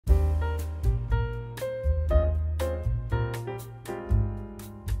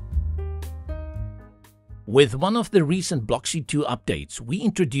With one of the recent Blocksy 2 updates, we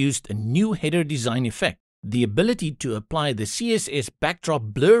introduced a new header design effect, the ability to apply the CSS backdrop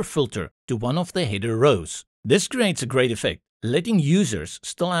blur filter to one of the header rows. This creates a great effect, letting users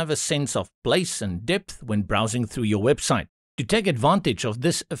still have a sense of place and depth when browsing through your website. To take advantage of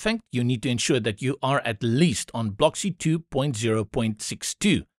this effect, you need to ensure that you are at least on Blocksy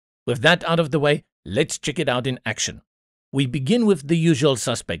 2.0.62. With that out of the way, let's check it out in action. We begin with the usual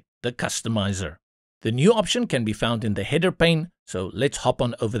suspect, the customizer. The new option can be found in the header pane, so let's hop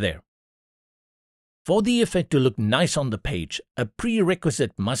on over there. For the effect to look nice on the page, a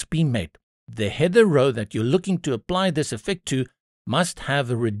prerequisite must be met. The header row that you're looking to apply this effect to must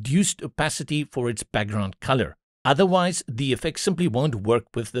have a reduced opacity for its background color. Otherwise, the effect simply won't work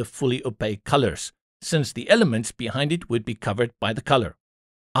with the fully opaque colors, since the elements behind it would be covered by the color.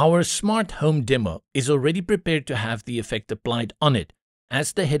 Our smart home demo is already prepared to have the effect applied on it,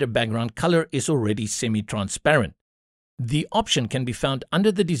 as the header background color is already semi-transparent. The option can be found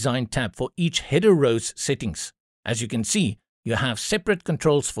under the Design tab for each header row's settings. As you can see, you have separate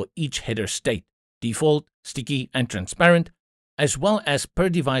controls for each header state, default, sticky, and transparent, as well as per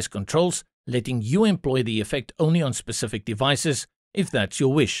device controls, letting you employ the effect only on specific devices if that's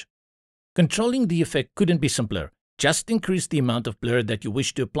your wish. Controlling the effect couldn't be simpler. Just increase the amount of blur that you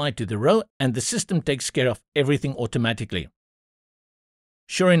wish to apply to the row and the system takes care of everything automatically.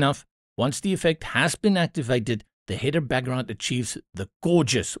 Sure enough, once the effect has been activated, the header background achieves the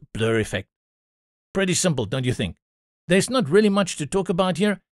gorgeous blur effect. Pretty simple, don't you think? There's not really much to talk about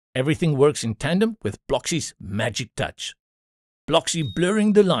here. Everything works in tandem with Blocksy's magic touch. Blocksy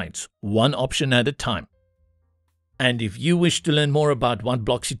blurring the lines, one option at a time. And if you wish to learn more about what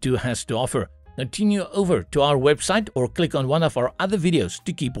Blocksy 2 has to offer, continue over to our website or click on one of our other videos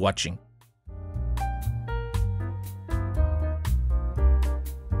to keep watching.